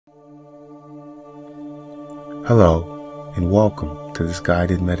Hello, and welcome to this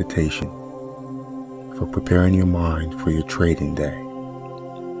guided meditation for preparing your mind for your trading day.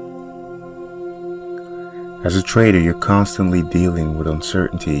 As a trader, you're constantly dealing with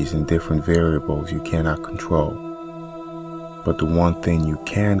uncertainties and different variables you cannot control. But the one thing you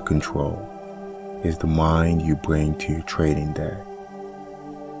can control is the mind you bring to your trading day.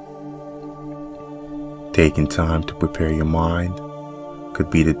 Taking time to prepare your mind could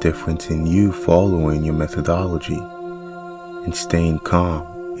be the difference in you following your methodology and staying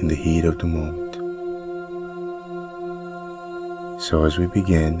calm in the heat of the moment. So as we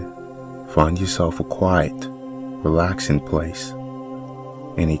begin, find yourself a quiet, relaxing place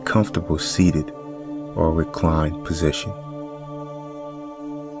in a comfortable seated or reclined position.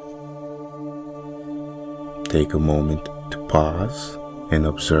 Take a moment to pause and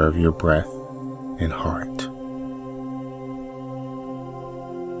observe your breath and heart.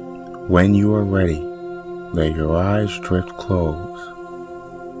 When you are ready, let your eyes drift close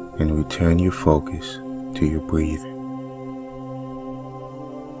and return your focus to your breathing.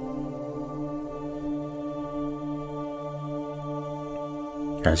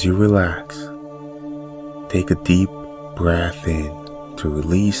 As you relax, take a deep breath in to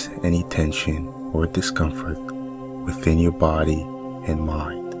release any tension or discomfort within your body and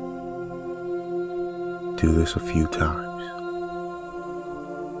mind. Do this a few times.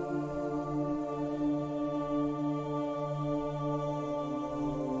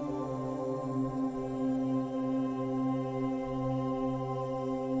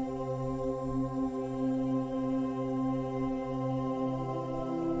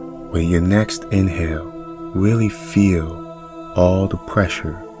 With your next inhale, really feel all the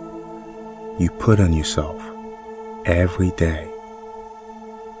pressure you put on yourself every day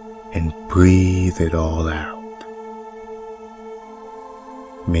and breathe it all out.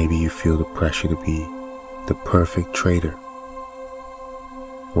 Maybe you feel the pressure to be the perfect trader,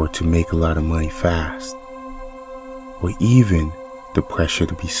 or to make a lot of money fast, or even the pressure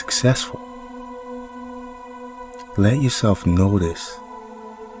to be successful. Let yourself notice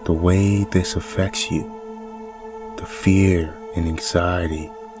the way this affects you, the fear and anxiety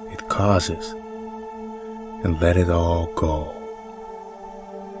it causes, and let it all go.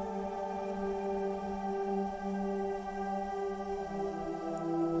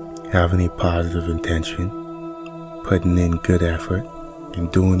 Having a positive intention, putting in good effort,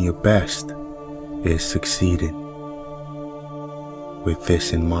 and doing your best is succeeding. With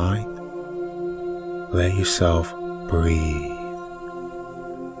this in mind, let yourself breathe.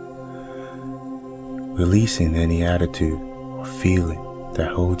 Releasing any attitude or feeling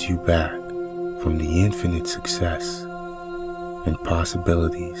that holds you back from the infinite success and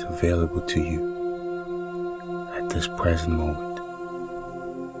possibilities available to you at this present moment.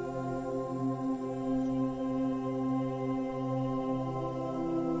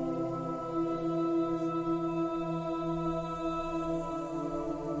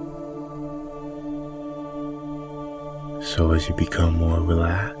 So as you become more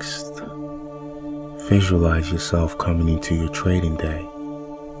relaxed, visualize yourself coming into your trading day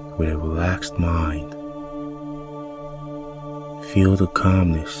with a relaxed mind. Feel the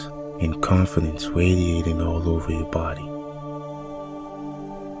calmness and confidence radiating all over your body.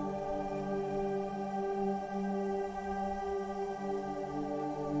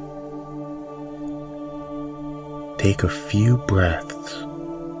 Take a few breaths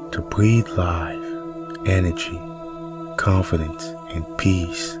to breathe life, energy, confidence, and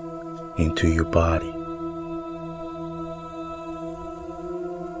peace into your body.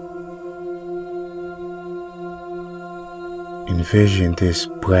 Envision this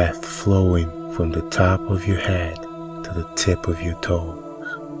breath flowing from the top of your head to the tip of your toes.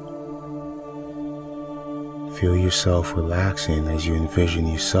 Feel yourself relaxing as you envision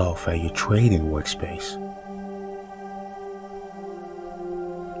yourself at your trading workspace.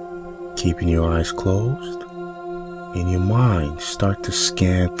 Keeping your eyes closed, in your mind start to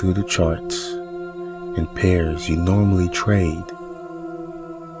scan through the charts and pairs you normally trade.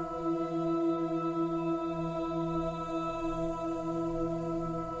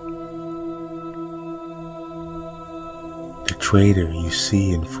 The trader you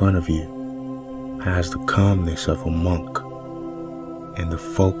see in front of you has the calmness of a monk and the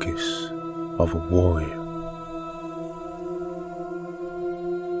focus of a warrior.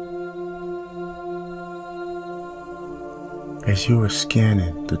 As you are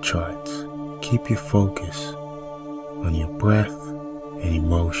scanning the charts, keep your focus on your breath and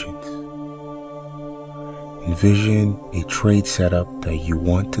emotions. Envision a trade setup that you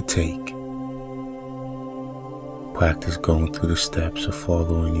want to take. Practice going through the steps of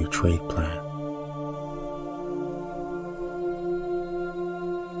following your trade plan.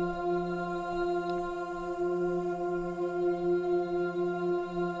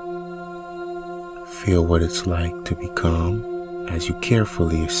 Feel what it's like to be calm as you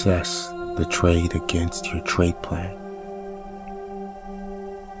carefully assess the trade against your trade plan.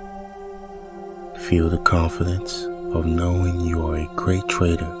 Feel the confidence of knowing you are a great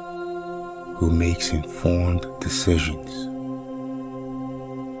trader who makes informed decisions.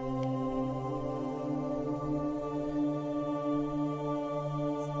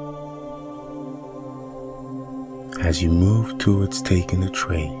 As you move towards taking the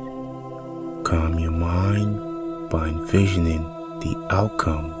trade, calm your mind by envisioning the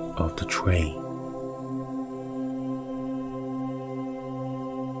outcome of the trade.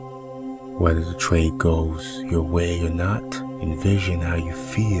 Whether the trade goes your way or not, envision how you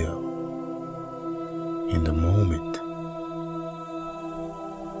feel in the moment.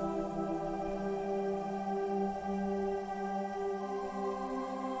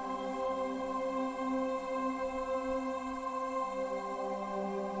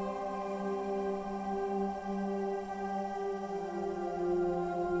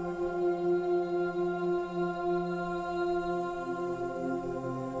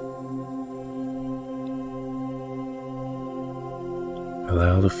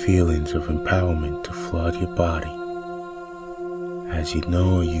 Allow the feelings of empowerment to flood your body as you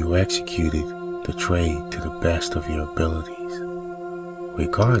know you executed the trade to the best of your abilities,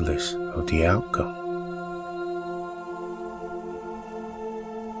 regardless of the outcome.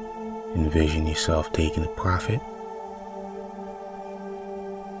 Envision yourself taking a profit.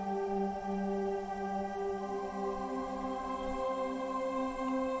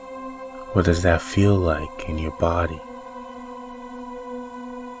 What does that feel like in your body?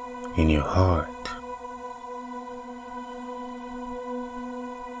 In your heart?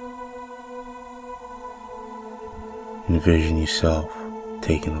 Envision yourself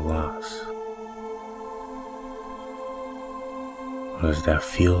taking a loss. What does that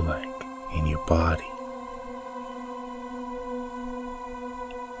feel like in your body?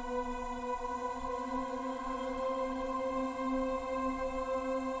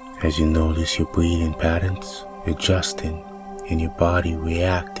 As you notice your breathing patterns adjusting and your body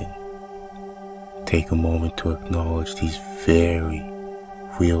reacting, take a moment to acknowledge these very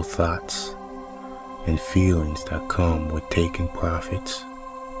real thoughts and feelings that come with taking profits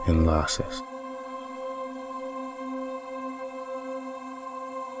and losses.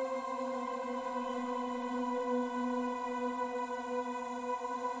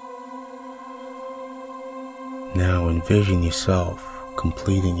 Now envision yourself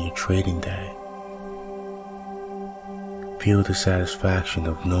completing your trading day. Feel the satisfaction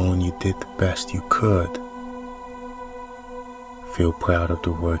of knowing you did the best you could. Feel proud of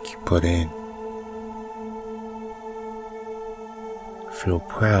the work you put in. Feel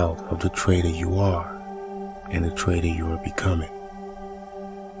proud of the trader you are and the trader you are becoming.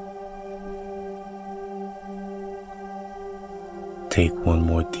 Take one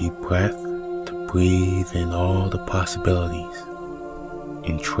more deep breath to breathe in all the possibilities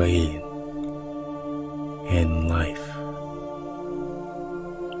in trading and in life.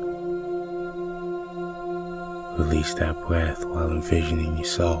 Release that breath while envisioning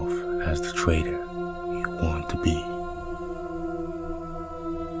yourself as the trader you want to be.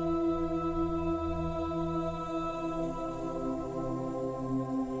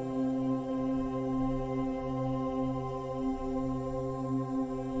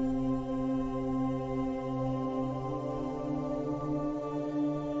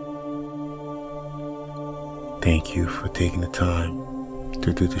 Thank you for taking the time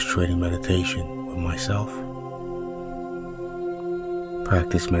to do this trading meditation with myself.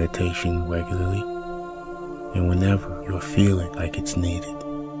 Practice meditation regularly and whenever you're feeling like it's needed,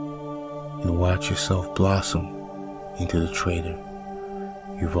 and watch yourself blossom into the trader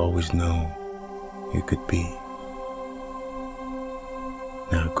you've always known you could be.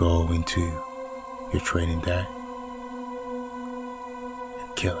 Now go into your trading day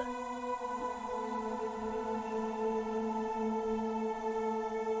and kill it.